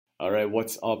All right,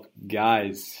 what's up,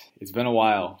 guys? It's been a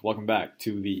while. Welcome back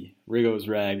to the Rigo's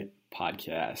Rag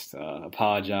podcast.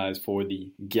 Apologize for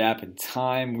the gap in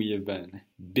time. We have been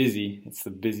busy. It's the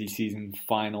busy season,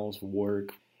 finals, work.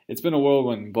 It's been a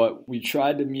whirlwind, but we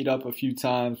tried to meet up a few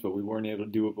times, but we weren't able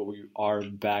to do it. But we are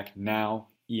back now.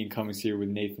 Ian Cummings here with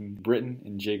Nathan Britton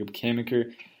and Jacob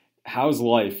Kamiker. How's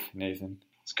life, Nathan?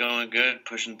 It's going good,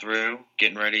 pushing through,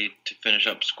 getting ready to finish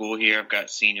up school here. I've got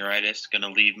senioritis, going to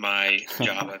leave my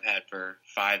job I've had for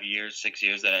 5 years, 6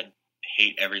 years that I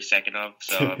hate every second of.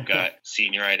 So I've got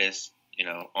senioritis,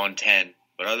 on 10.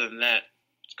 But other than that,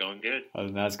 it's going good. Other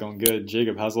than that, it's going good.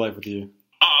 Jacob, how's life with you?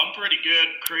 Oh, I'm pretty good.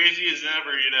 Crazy as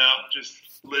ever, just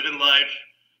living life,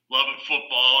 loving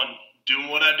football, and doing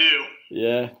what I do.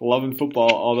 Yeah, loving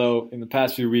football, although in the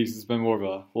past few weeks it's been more of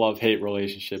a love-hate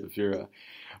relationship if you're a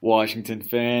Washington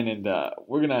fan, and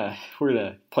we're gonna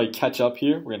play catch up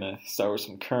here. We're gonna start with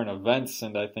some current events,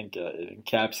 and I think it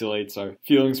encapsulates our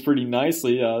feelings pretty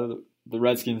nicely. The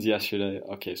Redskins yesterday.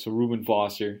 Okay, so Reuben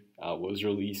Foster was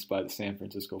released by the San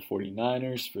Francisco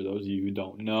 49ers. For those of you who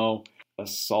don't know,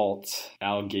 assault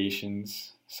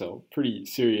allegations, so pretty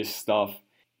serious stuff.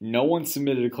 No one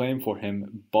submitted a claim for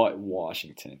him but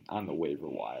Washington on the waiver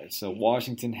wire. So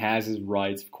Washington has his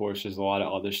rights. Of course, there's a lot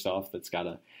of other stuff that's got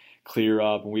to clear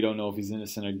up, and we don't know if he's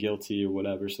innocent or guilty or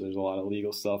whatever, so there's a lot of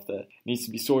legal stuff that needs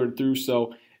to be sorted through.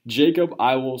 So, Jacob,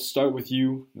 I will start with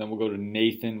you, then we'll go to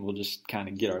Nathan. We'll just kind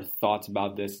of get our thoughts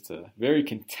about this. It's a very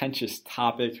contentious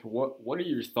topic. What are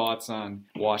your thoughts on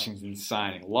Washington's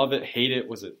signing? Love it, hate it?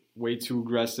 Was it way too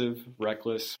aggressive,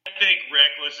 reckless? I think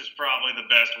reckless is probably the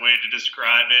best way to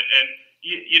describe it, and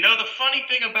the funny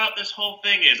thing about this whole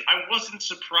thing is I wasn't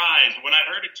surprised. When I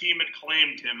heard a team had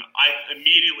claimed him,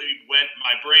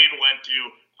 my brain went to,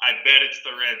 I bet it's the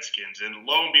Redskins. And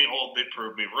lo and behold, they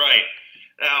proved me right.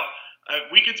 Now,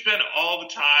 we could spend all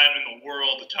the time in the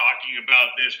world talking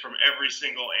about this from every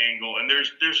single angle. And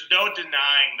there's no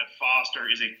denying that Foster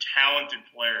is a talented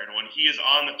player. And when he is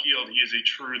on the field, he is a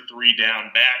true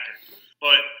three-down backer.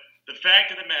 But the fact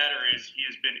of the matter is he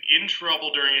has been in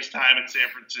trouble during his time in San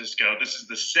Francisco. This is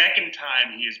the second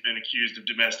time he has been accused of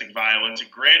domestic violence.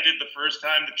 And granted, the first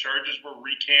time the charges were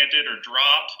recanted or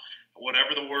dropped,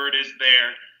 whatever the word is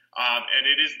there, and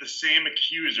it is the same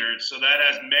accuser. So that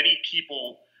has many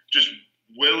people just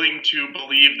willing to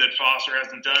believe that Foster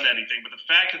hasn't done anything. But the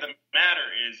fact of the matter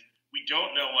is we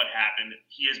don't know what happened.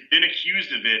 He has been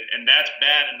accused of it, and that's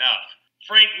bad enough.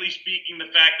 Frankly speaking,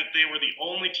 the fact that they were the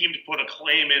only team to put a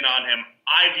claim in on him,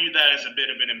 I view that as a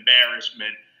bit of an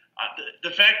embarrassment.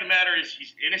 The fact of the matter is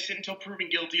he's innocent until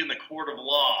proven guilty in the court of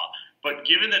law. But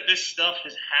given that this stuff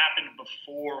has happened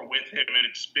before with him and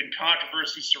it's been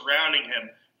controversy surrounding him,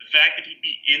 the fact that he'd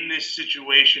be in this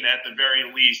situation at the very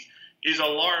least is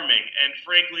alarming. And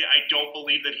frankly, I don't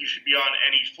believe that he should be on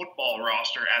any football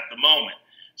roster at the moment.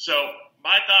 So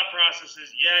my thought process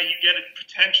is, you get a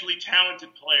potentially talented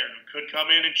player who could come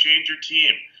in and change your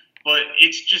team, but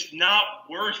it's just not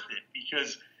worth it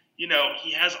because,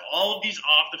 he has all of these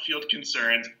off-the-field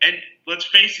concerns, and let's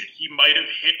face it, he might have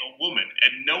hit a woman,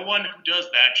 and no one who does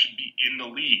that should be in the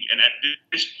league. And at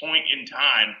this point in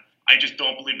time, I just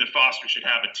don't believe that Foster should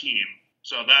have a team.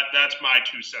 So that's my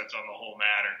 2 cents on the whole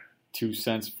matter. 2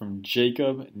 cents from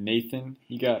Jacob. Nathan,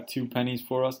 you got 2 pennies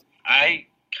for us? I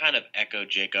kind of echo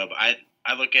Jacob. I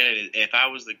look at it, if I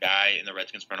was the guy in the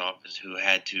Redskins front office who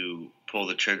had to pull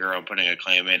the trigger on putting a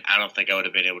claim in, I don't think I would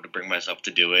have been able to bring myself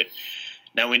to do it.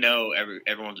 Now we know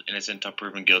everyone's innocent until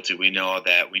proven guilty. We know all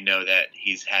that. We know that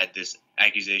he's had this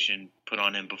accusation put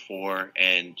on him before,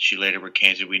 and she later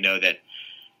recanted. We know that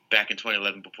back in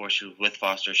 2011, before she was with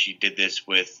Foster, she did this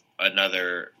with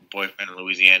another boyfriend in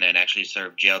Louisiana and actually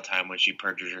served jail time when she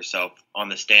perjured herself on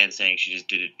the stand saying she just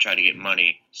did it to try to get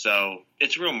money. So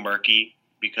it's real murky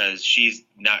because she's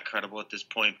not credible at this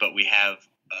point, but we have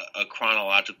a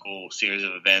chronological series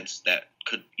of events that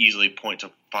could easily point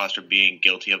to Foster being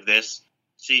guilty of this.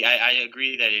 See, I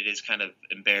agree that it is kind of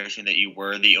embarrassing that you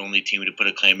were the only team to put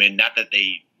a claim in. Not that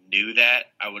they knew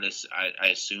that. I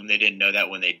assume they didn't know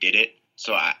that when they did it.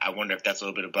 So I wonder if that's a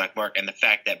little bit of black mark. And the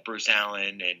fact that Bruce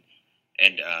Allen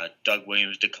and Doug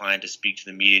Williams declined to speak to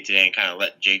the media today and kind of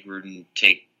let Jay Gruden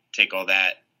take all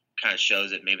that kind of shows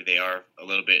that maybe they are a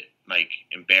little bit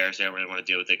embarrassed. They don't really want to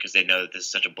deal with it because they know that this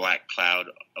is such a black cloud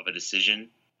of a decision.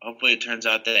 Hopefully it turns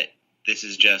out that this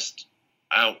is just,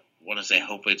 I don't want to say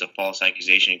hopefully it's a false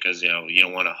accusation because, you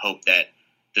don't want to hope that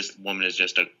this woman is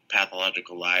just a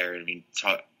pathological liar. I mean, it's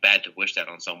bad to wish that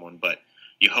on someone, but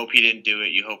you hope he didn't do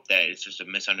it. You hope that it's just a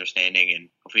misunderstanding and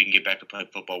hope he can get back to playing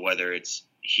football, whether it's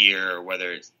here or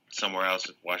whether it's somewhere else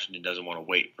if Washington doesn't want to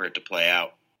wait for it to play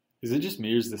out. Is it just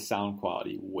me or is the sound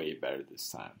quality way better this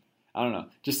time? I don't know,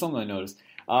 just something I noticed.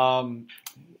 I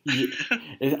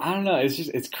don't know.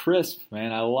 It's crisp,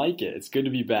 man. I like it. It's good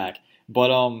to be back. But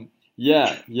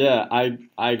yeah. I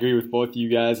agree with both of you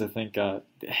guys. I think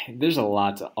there's a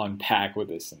lot to unpack with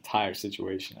this entire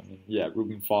situation. I mean, yeah,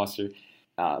 Reuben Foster.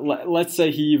 Let's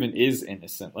say he even is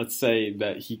innocent. Let's say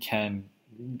that he can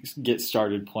get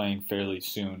started playing fairly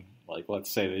soon. Like, let's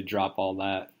say they drop all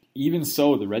that. Even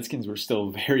so, the Redskins were still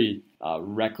very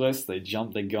reckless. They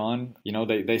jumped the gun. You know,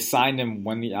 they signed him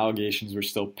when the allegations were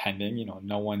still pending. You know,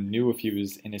 no one knew if he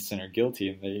was innocent or guilty,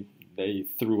 and they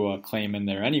threw a claim in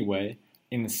there anyway.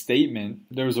 In the statement,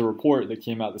 there was a report that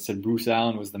came out that said Bruce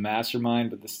Allen was the mastermind,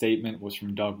 but the statement was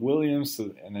from Doug Williams,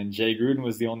 and then Jay Gruden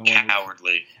was the only one.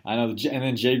 Cowardly. I know, and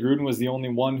then Jay Gruden was the only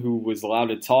one who was allowed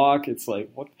to talk. It's like,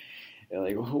 what?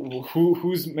 Like,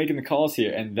 who's making the calls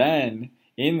here? And then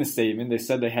in the statement, they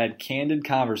said they had candid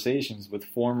conversations with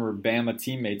former Bama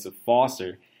teammates of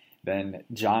Foster. Then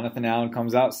Jonathan Allen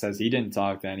comes out, says he didn't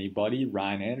talk to anybody.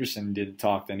 Ryan Anderson didn't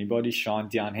talk to anybody.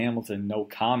 Dion Hamilton, no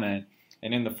comment.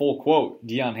 And in the full quote,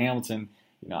 Dion Hamilton,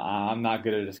 you know, I'm not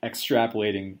good at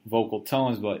extrapolating vocal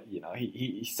tones, but, you know,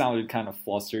 he sounded kind of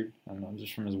flustered. I don't know,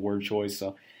 just from his word choice.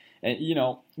 So, and, you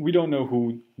know, we don't know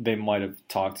who they might have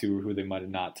talked to or who they might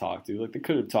have not talked to. Like, they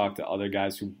could have talked to other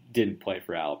guys who didn't play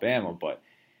for Alabama, but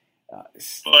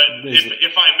if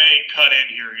I may cut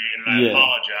in here, and I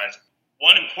apologize,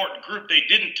 one important group they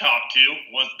didn't talk to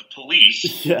was the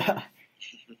police. Yeah.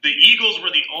 The Eagles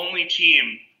were the only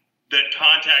team that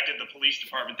contacted the police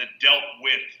department that dealt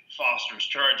with Foster's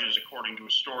charges, according to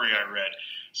a story I read.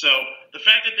 So the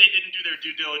fact that they didn't do their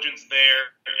due diligence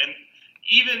there, and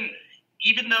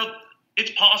even though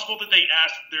it's possible that they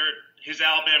asked his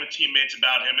Alabama teammates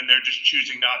about him and they're just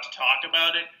choosing not to talk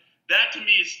about it, that to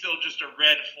me is still just a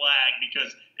red flag,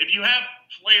 because if you have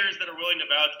players that are willing to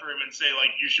vouch for him and say,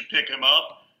 like, you should pick him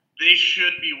up, they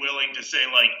should be willing to say,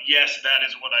 like, yes, that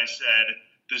is what I said.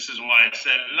 This is why I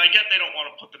said it. And I get they don't want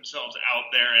to put themselves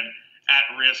out there and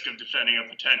at risk of defending a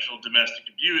potential domestic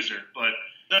abuser. But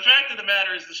the fact of the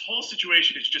matter is this whole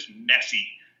situation is just messy.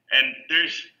 And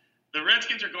the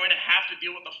Redskins are going to have to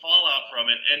deal with the fallout from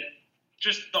it. And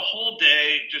just the whole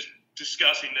day, just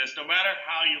discussing this, no matter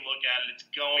how you look at it, it's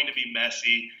going to be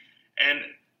messy. And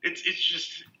it's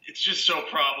just so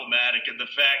problematic. And the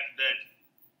fact that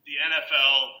the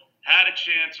NFL had a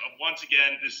chance of, once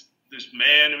again, this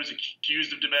man who was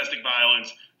accused of domestic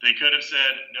violence, they could have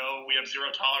said, no, we have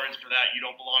zero tolerance for that. You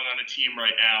don't belong on a team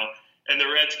right now. And the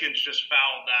Redskins just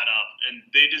fouled that up. And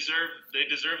they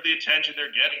deserve the attention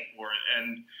they're getting for it.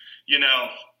 And, you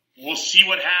know, we'll see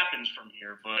what happens from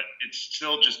here. But it's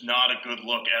still just not a good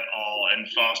look at all. And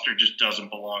Foster just doesn't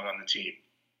belong on the team.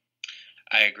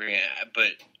 I agree.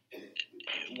 But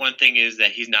one thing is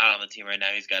that he's not on the team right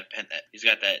now. He's got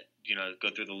that, you know, go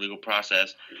through the legal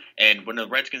process. And when the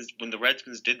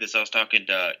Redskins did this, I was talking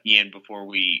to Ian before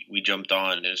we jumped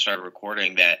on and started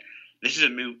recording, that this is a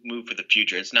move for the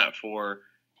future. It's not for,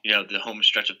 you know, the home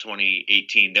stretch of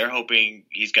 2018. They're hoping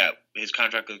he's got his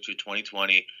contract goes through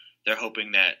 2020. They're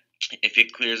hoping that if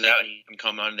it clears out, he can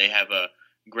come on. They have a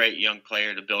great young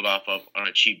player to build off of on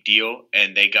a cheap deal,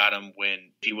 and they got him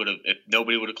when if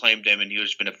nobody would have claimed him and he would have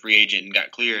just been a free agent and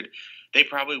got cleared, they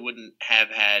probably wouldn't have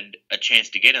had a chance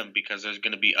to get him, because there's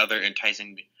going to be other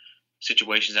enticing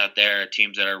situations out there,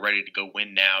 teams that are ready to go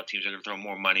win now, teams that are going to throw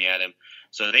more money at him.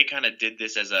 So they kind of did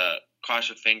this as a cross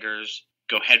your fingers,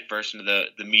 go head first into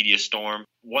the media storm.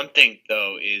 One thing,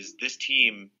 though, is this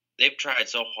team, they've tried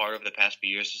so hard over the past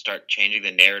few years to start changing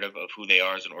the narrative of who they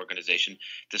are as an organization.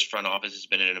 This front office has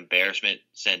been an embarrassment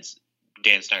since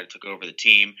Dan Snyder took over the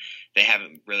team. They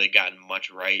haven't really gotten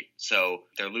much right, so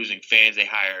they're losing fans. They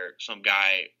hire some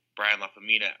guy, Brian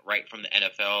LaFamina, right from the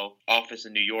NFL office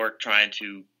in New York, trying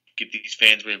to get these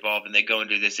fans involved, and they go and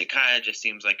do this. It kind of just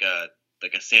seems like a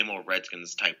same old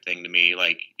Redskins type thing to me.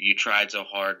 Like, you tried so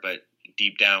hard, but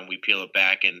deep down we peel it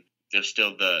back, and there's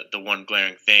still the one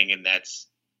glaring thing, and that's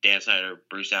Dan Snyder,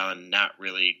 Bruce Allen not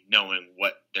really knowing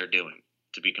what they're doing,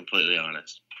 to be completely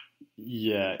honest.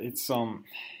 Yeah, it's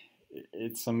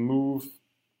a move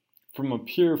from a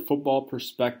pure football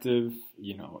perspective.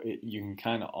 You know, you can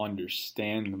kind of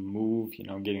understand the move, you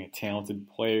know, getting a talented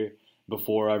player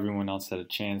before everyone else had a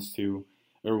chance to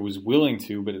or was willing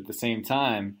to. But at the same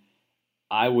time,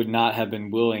 I would not have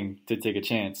been willing to take a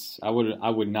chance. I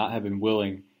would not have been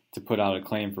willing to put out a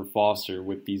claim for Foster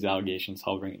with these allegations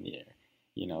hovering in the air.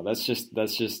 You know, that's just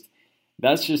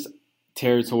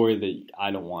territory that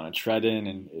I don't want to tread in,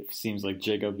 and it seems like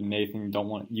Jacob and Nathan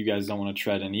you guys don't want to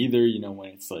tread in either. You know, when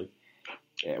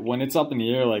it's up in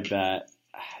the air like that,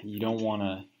 you don't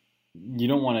want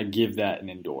to give that an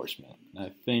endorsement. And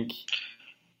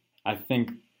I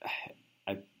think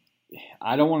I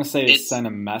I don't want to say it sent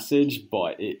a message,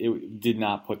 but it did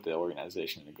not put the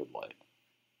organization in a good light.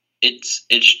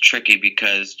 It's tricky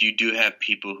because you do have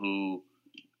people who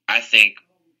I think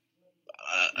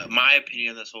my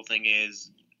opinion on this whole thing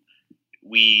is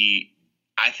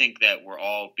I think that we're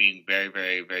all being very,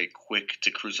 very, very quick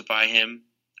to crucify him.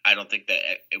 I don't think that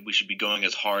we should be going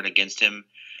as hard against him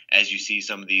as you see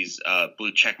some of these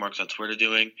blue check marks on Twitter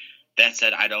doing. That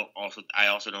said, I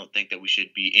also don't think that we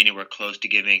should be anywhere close to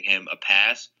giving him a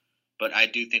pass. But I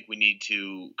do think we need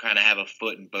to kind of have a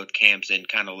foot in both camps and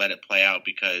kind of let it play out,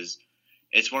 because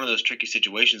it's one of those tricky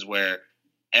situations where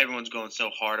everyone's going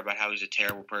so hard about how he's a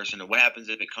terrible person. And what happens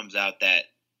if it comes out that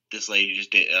this lady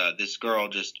just did, this girl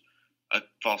just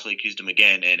falsely accused him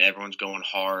again, and everyone's going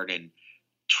hard and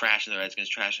trashing the Redskins,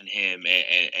 trashing him,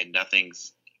 and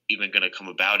nothing's even going to come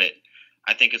about it.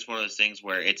 I think it's one of those things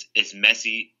where it's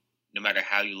messy no matter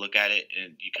how you look at it,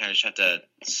 and you kind of just have to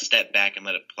step back and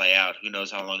let it play out. Who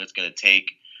knows how long it's going to take,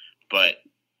 but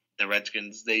the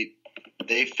Redskins,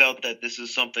 they felt that this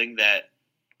is something that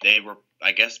they were,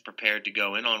 I guess, prepared to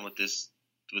go in on with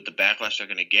the backlash they're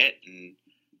going to get, and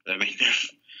I mean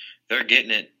they're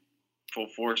getting it full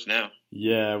force now.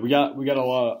 Yeah, we got a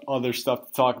lot of other stuff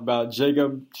to talk about.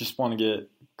 Jacob, just want to get a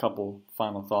couple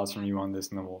final thoughts from you on this,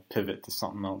 and then we'll pivot to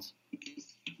something else.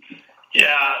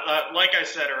 Yeah, like I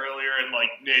said earlier, and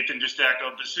like Nathan just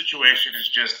echoed, the situation is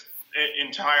just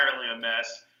entirely a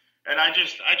mess. And I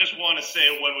just want to say,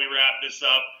 when we wrap this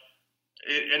up,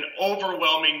 an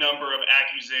overwhelming number of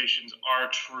accusations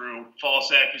are true.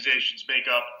 False accusations make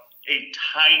up a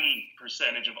tiny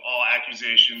percentage of all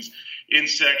accusations in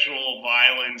sexual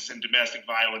violence and domestic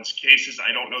violence cases.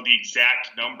 I don't know the exact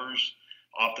numbers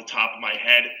off the top of my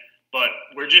head, but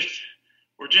we're just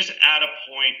at a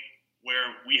point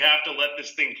where we have to let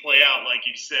this thing play out, like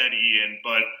you said, Ian.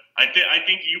 But I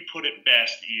think you put it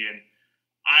best, Ian.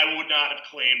 I would not have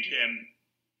claimed him.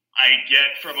 I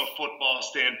get from a football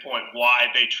standpoint why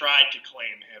they tried to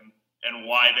claim him and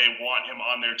why they want him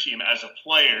on their team as a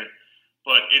player.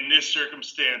 But in this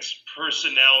circumstance,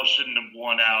 personnel shouldn't have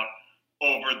won out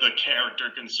over the character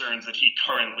concerns that he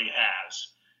currently has.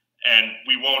 And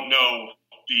we won't know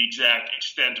the exact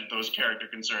extent of those character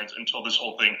concerns until this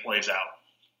whole thing plays out.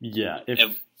 Yeah,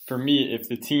 for me, if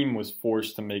the team was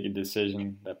forced to make a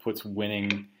decision that puts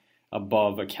winning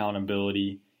above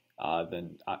accountability,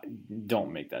 then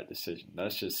don't make that decision.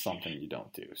 That's just something you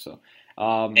don't do. So,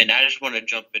 and I just want to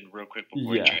jump in real quick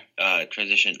before we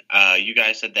transition. You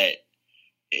guys said that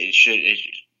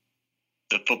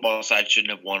the football side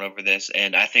shouldn't have won over this,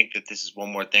 and I think that this is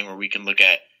one more thing where we can look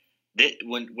at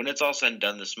when it's all said and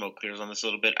done, the smoke clears on this a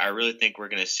little bit. I really think we're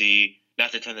going to see,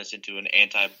 not to turn this into an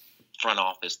anti-front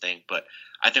office thing, but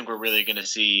I think we're really going to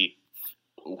see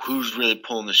who's really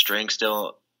pulling the string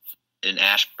still in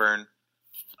Ashburn.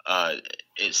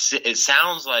 It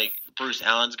sounds like Bruce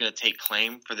Allen's going to take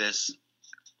claim for this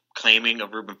claiming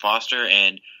of Reuben Foster,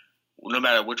 and no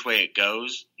matter which way it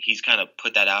goes, he's kind of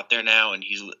put that out there now, and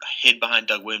he's hid behind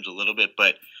Doug Williams a little bit.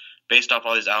 But based off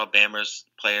all these Alabama's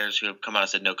players who have come out and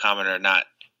said no comment or not,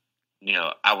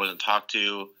 I wasn't talked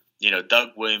to. Doug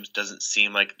Williams doesn't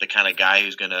seem like the kind of guy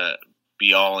who's going to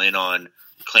be all in on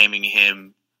claiming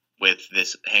him with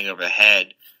this hang over the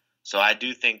head. So I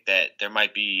do think that there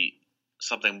might be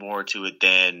something more to it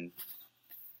than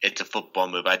it's a football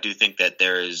move. I do think that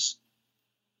there is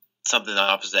something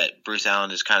opposite, that Bruce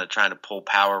Allen is kind of trying to pull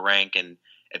power rank, and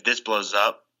if this blows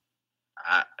up,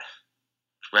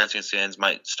 Redskins fans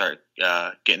might start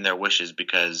getting their wishes,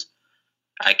 because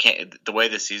the way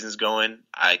the season's going,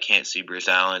 I can't see Bruce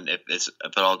Allen, if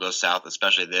it all goes south,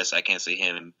 especially this, I can't see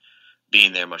him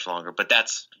being there much longer. But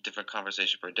that's a different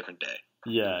conversation for a different day.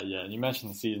 Yeah. You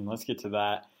mentioned the season. Let's get to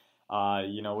that.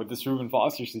 With this Reuben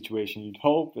Foster situation, you'd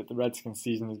hope that the Redskins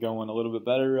season is going a little bit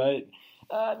better, right?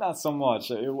 Not so much.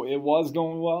 It was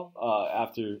going well.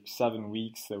 After 7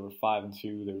 weeks, they were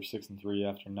 5-2. They were 6-3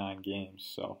 after 9 games.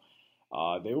 So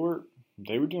they were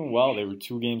doing well. They were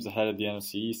 2 games ahead of the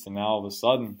NFC East, and now all of a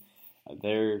sudden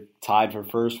they're tied for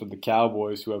first with the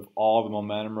Cowboys, who have all the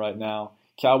momentum right now.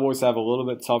 Cowboys have a little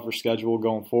bit tougher schedule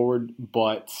going forward,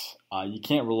 but you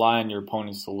can't rely on your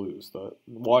opponents to lose.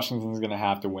 Washington's going to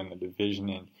have to win the division,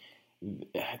 and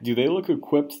do they look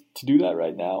equipped to do that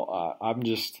right now?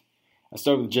 I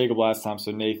started with Jacob last time,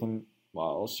 so Nathan,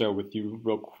 I'll share with you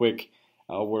real quick.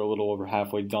 We're a little over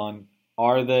halfway done.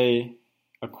 Are they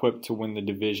equipped to win the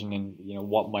division, and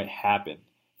what might happen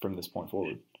from this point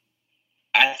forward?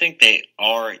 I think they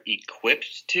are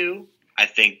equipped to. I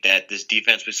think that this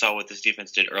defense, we saw what this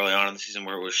defense did early on in the season,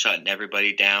 where it was shutting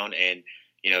everybody down, and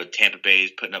Tampa Bay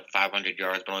is putting up 500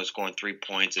 yards but only scoring 3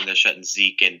 points, and they're shutting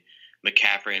Zeke and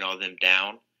McCaffrey and all them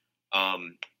down.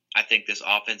 I think this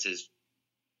offense is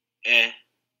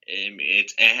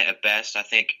it's at best. I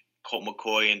think Colt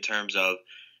McCoy, in terms of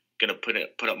going to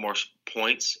put up more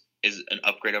points, is an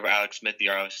upgrade over Alex Smith.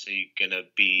 You're obviously you're going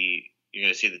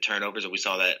to see the turnovers, and we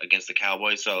saw that against the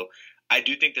Cowboys. So I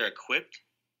do think they're equipped,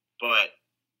 but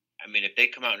I mean, if they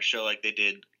come out and show like they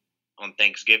did on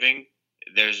Thanksgiving,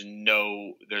 there's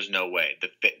no way.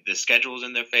 The schedule's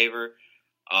in their favor.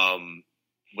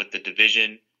 With the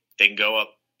division, they can go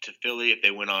up to Philly if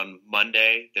they win on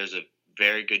Monday. There's a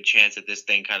very good chance that this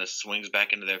thing kind of swings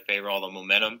back into their favor, all the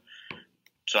momentum.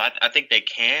 So I think they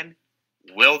can.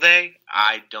 Will they?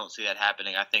 I don't see that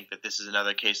happening. I think that this is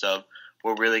another case of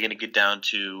we're really going to get down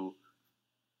to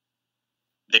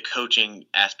the coaching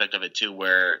aspect of it too,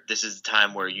 where this is the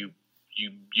time where you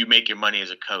make your money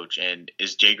as a coach. And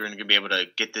is Jay Gruden going to be able to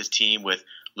get this team with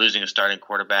losing a starting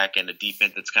quarterback and a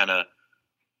defense that's kind of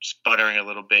sputtering a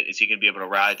little bit? Is he going to be able to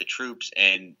ride the troops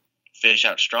and finish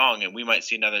out strong? And we might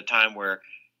see another time where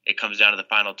it comes down to the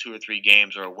final 2 or 3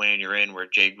 games or a win you're in where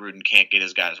Jay Gruden can't get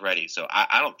his guys ready. So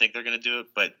I don't think they're going to do it,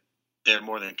 but they're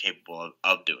more than capable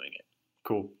of doing it.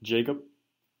 Cool. Jacob?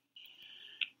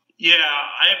 Yeah,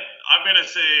 I'm going to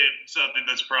say something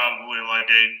that's probably like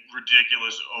a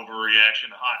ridiculous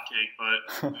overreaction hot take,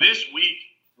 but this week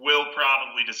will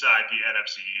probably decide the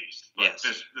NFC East. Like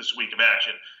yes. This week of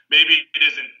action. Maybe it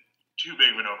isn't too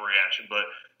big of an overreaction, but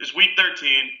this week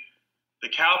 13, the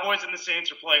Cowboys and the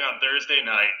Saints are playing on Thursday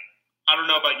night. I don't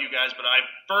know about you guys, but I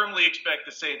firmly expect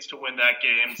the Saints to win that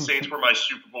game. The Saints were my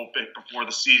Super Bowl pick before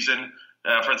the season.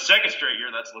 For the second straight year,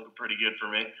 that's looking pretty good for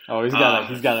me. Oh, he's got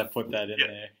to put that in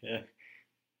there. Yeah.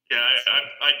 Yeah,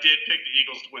 I did pick the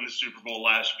Eagles to win the Super Bowl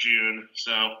last June.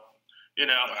 So,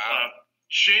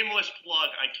 shameless plug.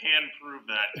 I can prove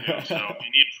that too. So if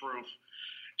you need proof,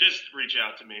 just reach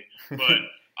out to me. But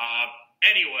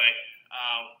anyway,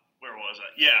 where was I?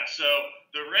 Yeah, so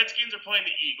the Redskins are playing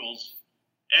the Eagles,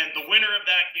 and the winner of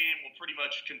that game will pretty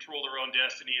much control their own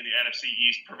destiny in the NFC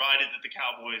East, provided that the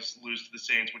Cowboys lose to the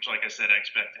Saints, which, like I said, I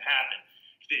expect to happen.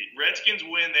 If the Redskins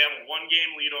win, they have a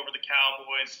 1-game lead over the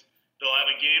Cowboys. They'll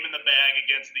have a game in the bag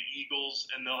against the Eagles,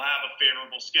 and they'll have a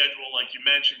favorable schedule, like you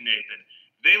mentioned, Nathan.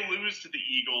 If they lose to the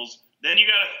Eagles, then you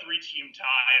got a 3-team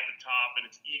tie at the top, and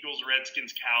it's Eagles,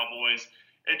 Redskins, Cowboys.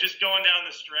 And just going down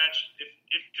the stretch, if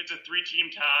it's a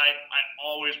 3-team tie, I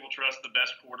always will trust the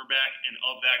best quarterback, and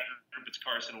of that group, it's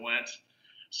Carson Wentz.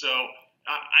 So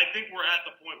I think we're at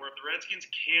the point where if the Redskins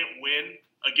can't win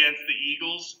against the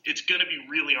Eagles, it's going to be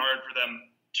really hard for them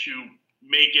to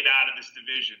make it out of this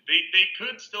division. They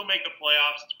could still make the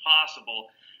playoffs. It's possible.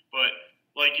 But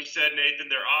like you said, Nathan,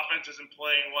 their offense isn't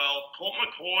playing well. Colt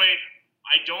McCoy,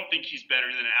 I don't think he's better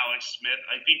than Alex Smith.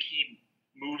 I think he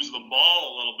moves the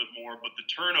ball a little bit more, but the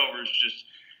turnovers just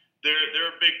they're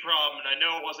a big problem. And I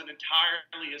know it wasn't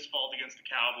entirely his fault against the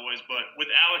Cowboys, but with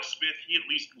Alex Smith, he at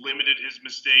least limited his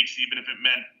mistakes, even if it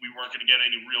meant we weren't going to get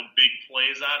any real big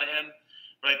plays out of him.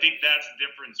 But I think that's the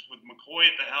difference. With McCoy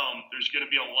at the helm, there's going to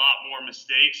be a lot more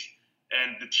mistakes,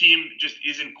 and the team just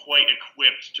isn't quite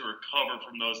equipped to recover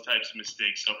from those types of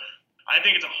mistakes. So I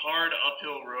think it's a hard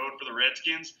uphill road for the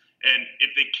Redskins, and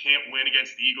if they can't win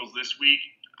against the Eagles this week,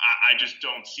 I just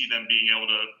don't see them being able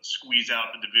to squeeze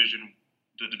out the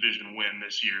division win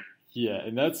this year. Yeah,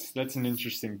 and that's an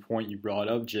interesting point you brought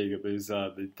up, Jacob, is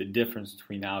the difference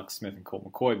between Alex Smith and Colt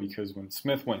McCoy, because when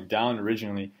Smith went down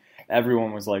originally,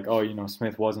 everyone was like, oh,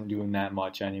 Smith wasn't doing that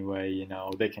much anyway,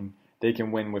 they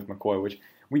can win with McCoy, which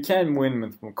we can win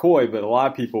with McCoy, but a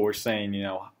lot of people were saying,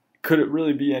 could it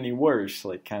really be any worse?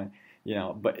 Like kind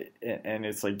of, but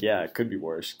it's like, yeah, it could be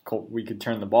worse. We could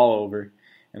turn the ball over,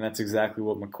 and that's exactly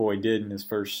what McCoy did in his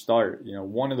first start.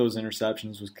 One of those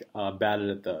interceptions was batted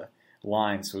at the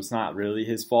line, so it's not really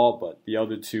his fault, but the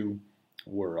other two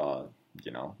were,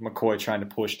 McCoy trying to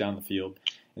push down the field.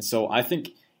 And so I think,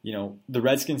 the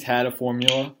Redskins had a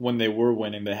formula when they were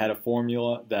winning. They had a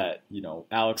formula that,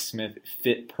 Alex Smith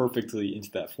fit perfectly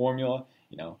into that formula.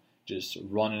 Just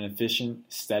run an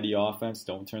efficient, steady offense.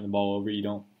 Don't turn the ball over. You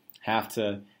don't have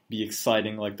to be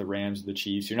exciting like the Rams or the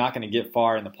Chiefs. You're not going to get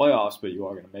far in the playoffs, but you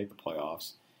are going to make the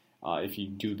playoffs if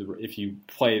you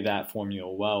play that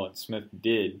formula well. And Smith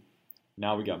did.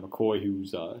 Now we got McCoy,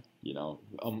 who's a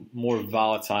more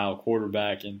volatile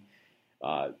quarterback, and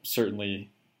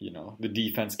certainly. The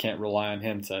defense can't rely on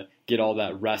him to get all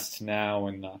that rest now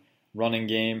in the running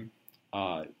game.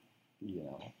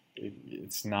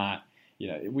 It's not.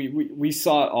 We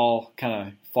saw it all kind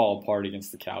of fall apart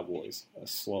against the Cowboys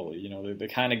slowly. They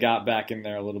kind of got back in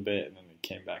there a little bit, and then they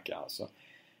came back out. So,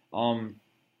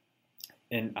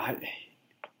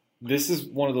 this is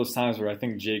one of those times where I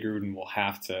think Jay Gruden will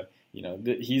have to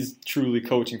he's truly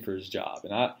coaching for his job.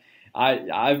 And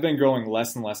I've been growing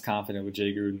less and less confident with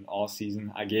Jay Gruden all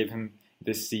season. I gave him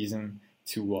this season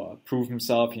to prove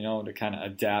himself, to kind of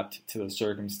adapt to the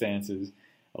circumstances.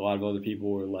 A lot of other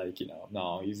people were like,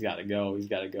 no, he's got to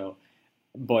go.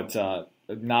 But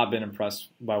I've not been impressed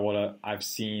by what I've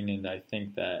seen, and I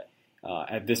think that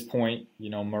at this point,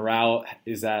 morale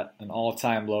is at an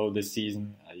all-time low this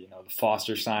season. The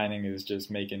Foster signing is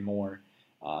just making more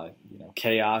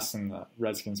chaos in the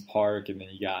Redskins park, and then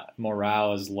you got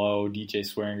morale is low. DJ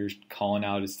Swearinger's calling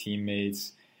out his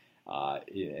teammates,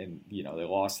 and they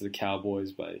lost to the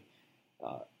Cowboys by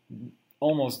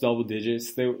almost double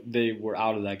digits. They were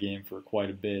out of that game for quite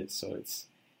a bit, so it's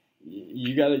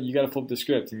you gotta flip the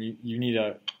script, and you need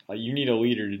a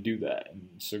leader to do that. And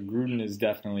so Gruden is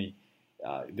definitely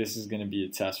this is going to be a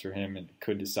test for him and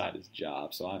could decide his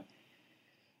job. So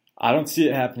I don't see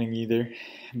it happening either,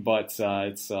 but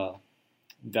it's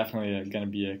definitely going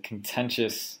to be a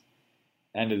contentious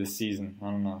end of the season. I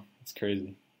don't know. It's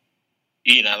crazy.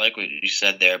 Ian, I like what you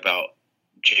said there about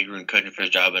Jay Gruden coaching for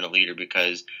his job and a leader,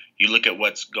 because you look at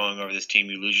what's going over this team.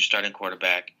 You lose your starting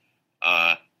quarterback.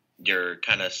 You're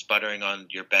kind of sputtering on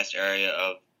your best area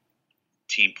of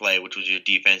team play, which was your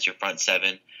defense, your front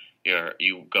seven.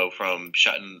 You go from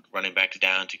shutting running backs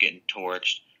down to getting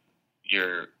torched.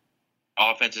 Your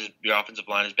offensive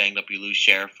line is banged up. You lose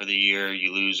Sheriff for the year.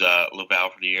 You lose Laval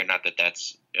for the year. Not that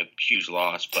that's a huge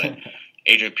loss, but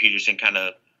Adrian Peterson kind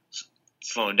of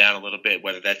slowing down a little bit,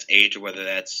 whether that's age or whether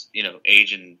that's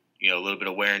age and a little bit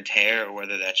of wear and tear, or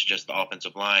whether that's just the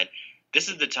offensive line. This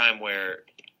is the time where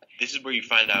you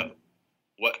find out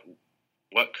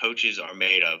what coaches are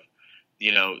made of.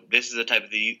 This is the type of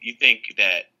thing you think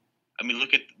that. I mean,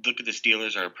 look at the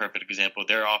Steelers are a perfect example.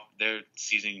 Their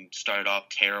season started off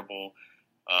terrible.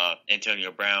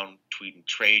 Antonio Brown tweeting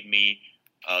 "trade me."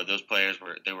 Those players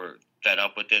were fed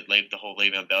up with it. The whole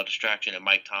Le'Veon Bell distraction, and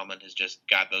Mike Tomlin has just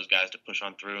got those guys to push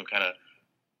on through and kind of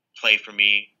play for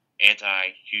me.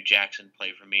 Hugh Jackson,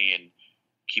 play for me, and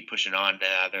keep pushing on.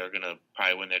 Now they're gonna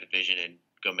probably win their division and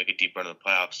go make a deep run in the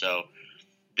playoffs. So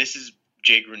this is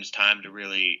Jay Gruden's time to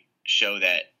really show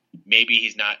that. Maybe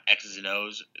he's not X's and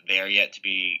O's there yet to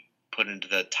be put into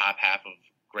the top half of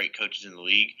great coaches in the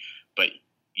league, but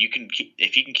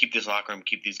if he can keep this locker room,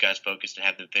 keep these guys focused, and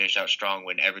have them finish out strong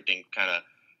when everything kind of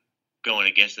going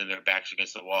against them, their backs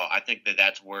against the wall. I think that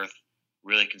that's worth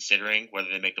really considering whether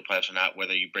they make the playoffs or not,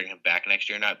 whether you bring him back next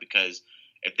year or not. Because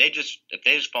if they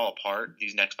just fall apart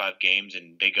these next 5 games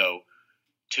and they go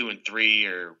 2-3,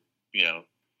 or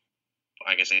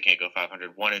I guess they can't go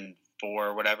 500, 1-4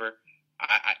 or whatever.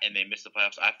 And they miss the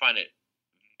playoffs, I find it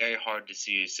very hard to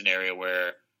see a scenario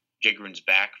where Jay Gruden's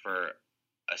back for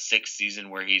a 6th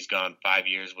season where he's gone 5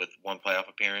 years with 1 playoff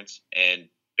appearance and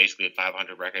basically a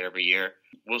 500 record every year.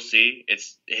 We'll see.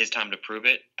 It's his time to prove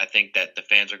it. I think that the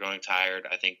fans are growing tired.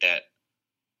 I think that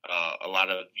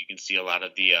you can see a lot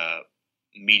of the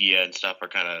media and stuff are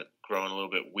kind of growing a little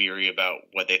bit weary about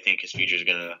what they think his future is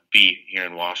going to be here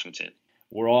in Washington.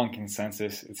 We're all in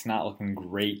consensus. It's not looking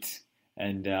great.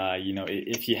 And,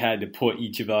 if you had to put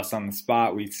each of us on the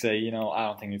spot, we'd say, I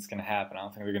don't think it's going to happen. I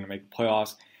don't think they're going to make the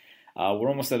playoffs. We're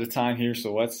almost out of time here,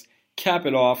 so let's cap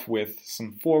it off with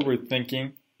some forward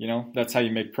thinking. That's how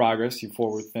you make progress. You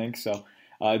forward think. So,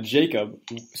 Jacob,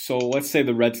 so let's say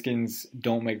the Redskins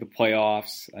don't make the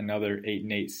playoffs, another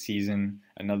 8-8 season,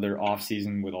 another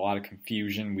offseason with a lot of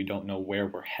confusion. We don't know where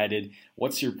we're headed.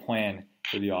 What's your plan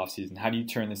for the offseason? How do you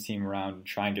turn this team around and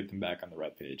try and get them back on the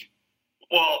red page?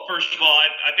 Well, first of all,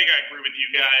 I think I agree with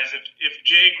you guys. If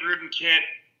Jay Gruden can't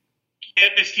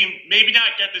get this team, maybe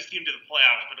not get this team to the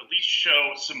playoffs, but at least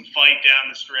show some fight down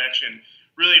the stretch and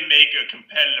really make a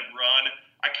competitive run,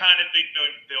 I kind of think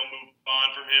they'll move on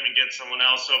from him and get someone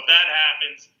else. So if that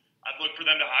happens, I'd look for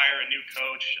them to hire a new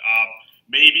coach.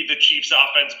 Maybe the Chiefs'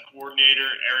 offensive coordinator,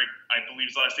 Eric, I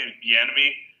believe his last name is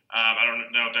Bieniemy. I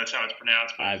don't know if that's how it's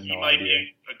pronounced, but he might be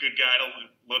a good guy to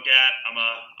look at. I'm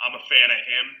a fan of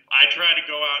him. I try to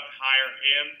go out and hire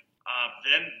him.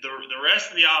 Then the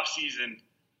rest of the offseason,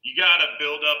 you got to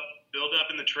build up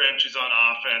in the trenches on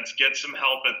offense, get some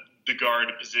help at the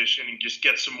guard position, and just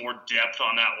get some more depth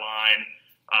on that line.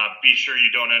 Be sure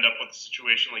you don't end up with a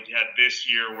situation like you had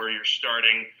this year where you're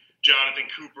starting Jonathan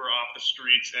Cooper off the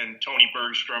streets and Tony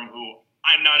Bergstrom, who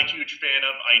I'm not a huge fan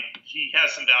of. He has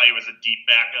some value as a deep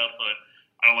backup, but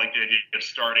I don't like the idea of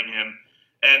starting him.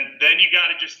 And then you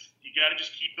got to just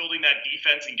keep building that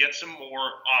defense and get some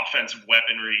more offensive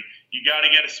weaponry. You got to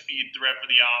get a speed threat for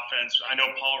the offense. I know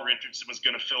Paul Richardson was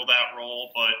going to fill that role,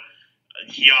 but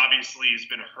he obviously has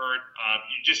been hurt.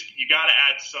 You got to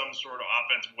add some sort of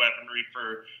offensive weaponry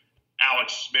for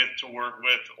Alex Smith to work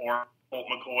with, or Colt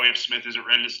McCoy if Smith isn't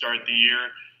ready to start the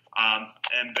year.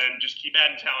 And then just keep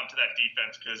adding talent to that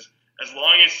defense, because as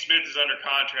long as Smith is under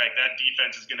contract, that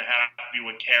defense is going to have to be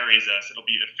what carries us. It'll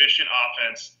be efficient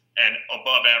offense and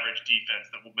above average defense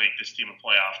that will make this team a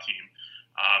playoff team.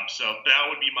 So that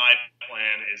would be my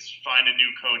plan, is find a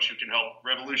new coach who can help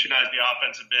revolutionize the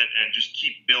offense a bit and just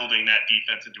keep building that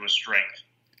defense into a strength.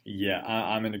 Yeah,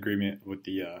 I'm in agreement with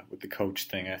the coach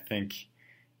thing. I think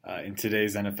in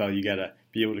today's NFL, you got to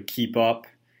be able to keep up,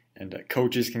 and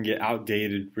coaches can get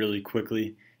outdated really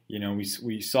quickly. You know,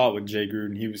 we saw it with Jay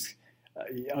Gruden. He was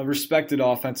a respected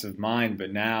offensive mind,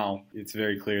 but now it's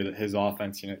very clear that his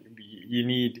offense, you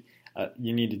need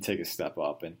to take a step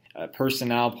up, and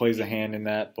personnel plays a hand in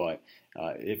that. But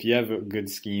if you have a good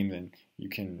scheme, then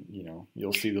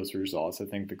you'll see those results. I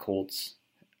think the Colts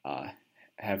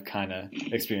have kind of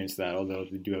experienced that, although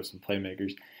they do have some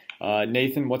playmakers.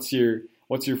 Nathan, what's your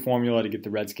formula to get the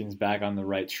Redskins back on the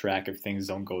right track if things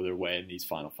don't go their way in these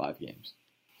final 5 games?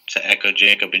 To echo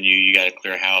Jacob and you got to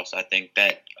clear house. I think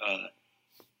that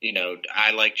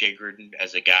I like Jay Gruden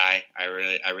as a guy. I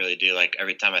really do. Like,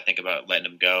 every time I think about letting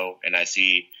him go, and I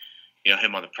see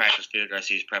him on the practice field, or I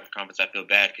see his prep conference, I feel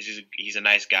bad, because he's a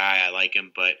nice guy. I like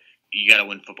him, but you got to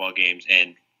win football games,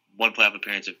 and one playoff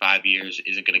appearance in 5 years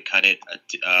isn't going to cut it.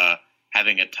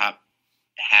 Having a top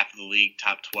half of the league,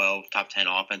 top 12, top 10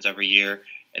 offense every year,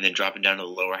 and then dropping down to the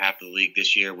lower half of the league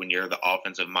this year when you're the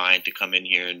offensive mind to come in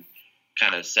here and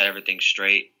kind of set everything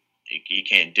straight, you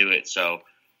can't do it. So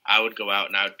I would go out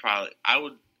and I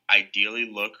would ideally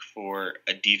look for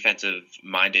a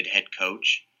defensive-minded head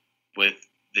coach, with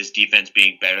this defense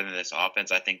being better than this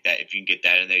offense. I think that if you can get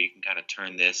that in there, you can kind of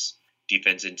turn this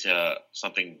defense into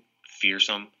something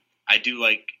fearsome. I do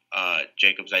like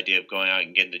Jacob's idea of going out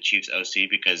and getting the Chiefs OC,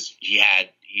 because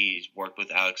he's worked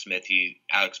with Alex Smith.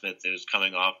 Alex Smith was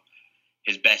coming off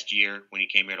his best year when he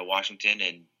came here to Washington,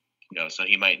 and so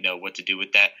he might know what to do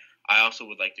with that. I also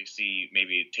would like to see,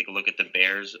 maybe take a look at the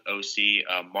Bears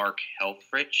OC, Mark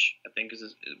Helfrich, I think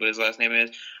is what his last name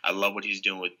is. I love what he's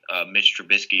doing with Mitch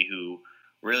Trubisky, who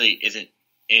really isn't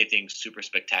anything super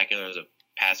spectacular as a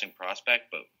passing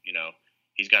prospect, but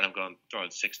he's got him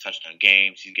throwing 6 touchdown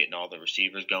games. He's getting all the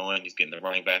receivers going. He's getting the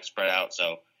running back spread out.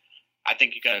 So I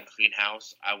think you got a clean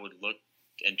house. I would look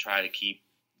and try to keep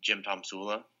Jim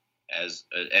Tomsula as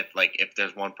if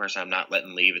there's one person I'm not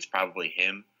letting leave, it's probably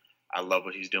him. I love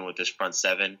what he's doing with this front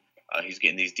seven. He's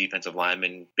getting these defensive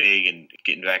linemen big and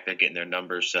getting back there, getting their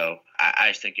numbers. So I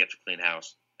just think you have to clean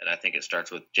house, and I think it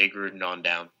starts with Jay Gruden on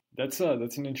down. That's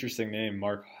an interesting name,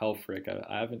 Mark Helfrich.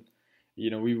 I haven't,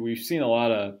 we've seen a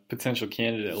lot of potential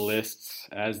candidate lists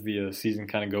as the season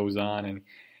kind of goes on, and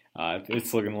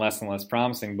it's looking less and less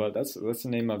promising. But that's a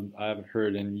name I haven't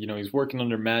heard, and he's working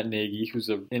under Matt Nagy, who's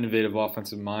an innovative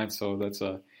offensive mind. So that's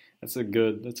a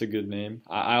good name.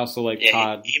 I also like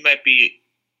Todd.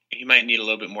 He might need a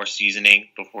little bit more seasoning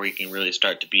before he can really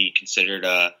start to be considered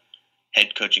a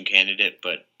head coaching candidate.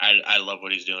 But I love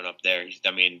what he's doing up there.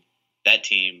 That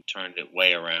team turned it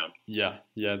way around. Yeah,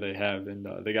 they have, and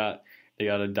they got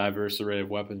a diverse array of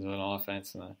weapons on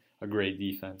offense and a great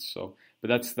defense. So,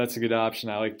 but that's a good option.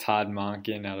 I like Todd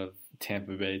Monken out of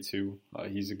Tampa Bay too.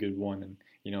 He's a good one, and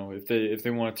if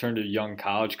they want to turn to a young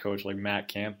college coach like Matt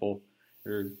Campbell,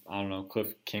 or I don't know,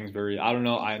 Cliff Kingsbury. I don't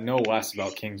know. I know less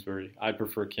about Kingsbury. I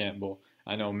prefer Campbell.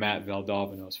 I know Matt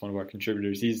Valdovino is one of our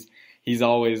contributors. He's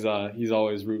always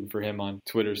rooting for him on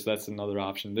Twitter, so that's another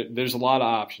option. There's a lot of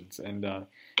options, and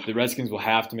the Redskins will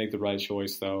have to make the right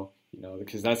choice, though,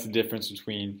 because that's the difference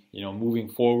between moving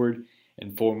forward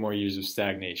and 4 more years of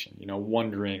stagnation.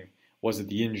 Wondering, was it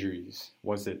the injuries?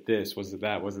 Was it this? Was it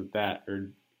that? Was it that? Or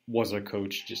was our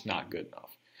coach just not good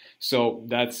enough? So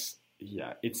it's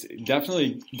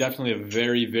definitely a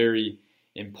very, very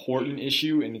important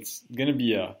issue, and it's going to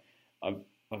be a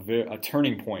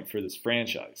turning point for this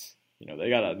franchise. They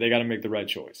gotta make the right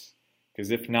choice,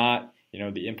 because if not,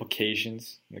 the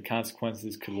implications and the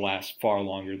consequences could last far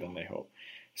longer than they hope.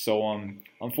 So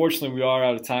unfortunately, we are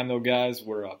out of time though, guys.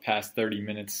 We're past 30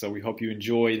 minutes, so we hope you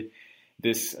enjoyed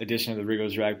this edition of the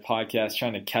Rigo's Rag podcast.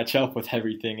 Trying to catch up with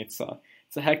everything. It's a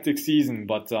hectic season,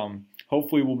 but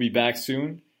hopefully we'll be back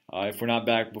soon. If we're not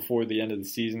back before the end of the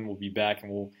season, we'll be back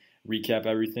and we'll recap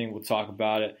everything. We'll talk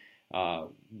about it.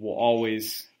 We'll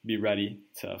always be ready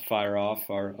to fire off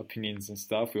our opinions and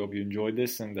stuff. We hope you enjoyed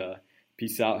this, and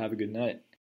peace out. Have a good night.